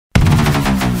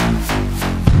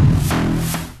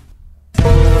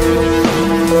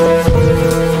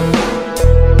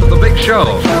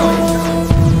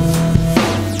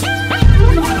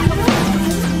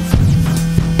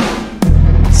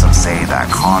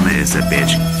karma is a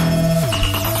bitch.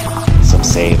 Some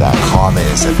say that karma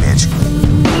is a bitch.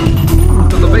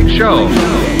 To the big show.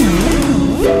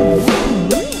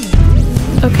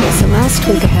 Okay, so last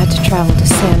week I had to travel to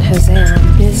San Jose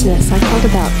on business. I called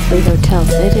about 3 hotels.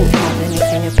 They didn't have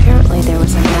anything. Apparently there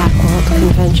was a Macworld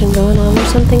convention going on or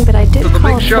something, but I did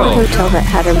call a hotel that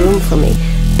had a room for me.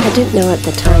 I didn't know at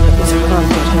the time it was a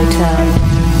haunted hotel.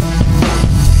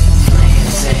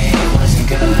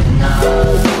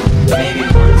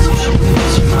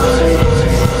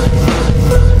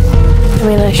 I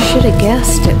mean, I should have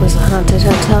guessed it was a haunted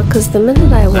hotel, because the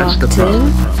minute I walked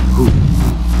in,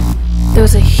 there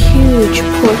was a huge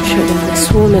portrait of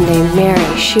this woman named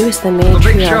Mary. She was the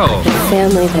matriarch of the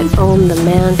family that owned the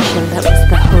mansion that was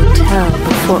the hotel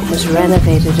before it was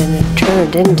renovated and it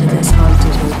turned into this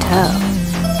haunted hotel.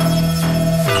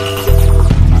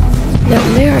 Now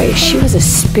Mary, she was a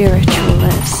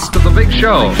spiritualist. To the big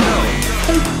show.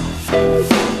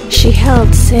 She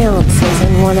held seances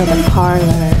in one of the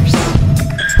parlors.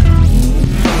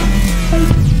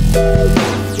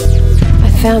 I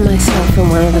found myself in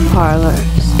one of the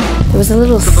parlors. There was a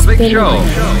little spinning wheel.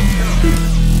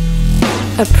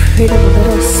 A pretty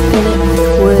little spinning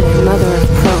wood mother of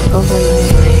pearl overlay.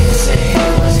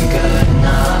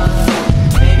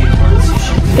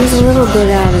 It was a little bit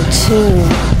out of tune,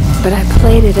 but I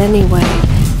played it anyway.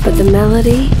 But the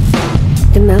melody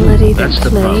that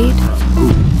played,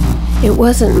 it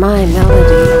wasn't my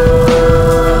melody.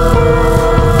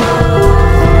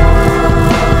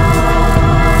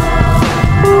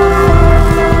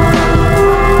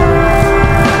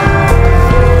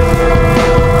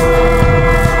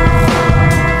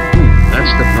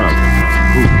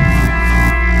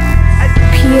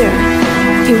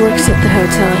 He works at the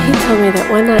hotel. He told me that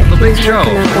one night he was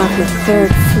working up on the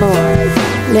 3rd floor.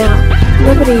 Now,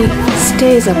 nobody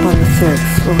stays up on the 3rd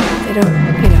floor. They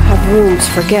don't, have rooms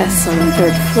for guests on the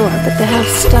 3rd floor, but they have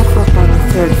stuff up on the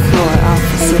 3rd floor,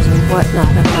 offices and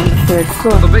whatnot up on the 3rd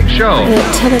floor. The big show. And at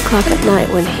 10 o'clock at night,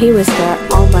 when he was there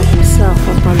all by himself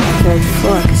up on the 3rd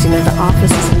floor, because the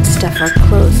offices and stuff are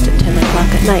closed at 10 o'clock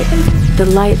at night, the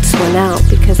lights went out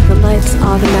because the lights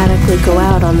automatically go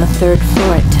out on the 3rd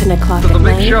floor at 10 o'clock at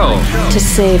night to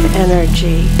save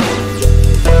energy.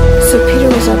 So Peter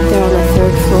was up there on the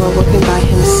 3rd floor working by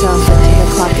himself at 10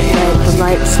 o'clock at night. The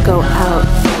lights go out.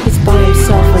 He's by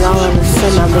himself, and all of a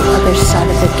sudden on the other side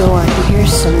of the door he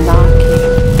hears some knocking.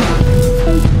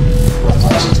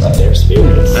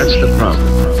 That's the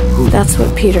problem. That's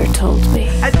what Peter told me.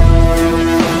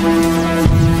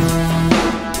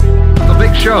 The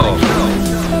big show.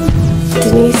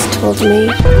 Denise told me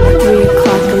at 3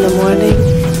 o'clock in the morning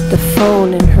the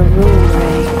phone in her room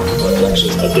rang.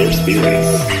 Reflections of their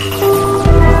spirits.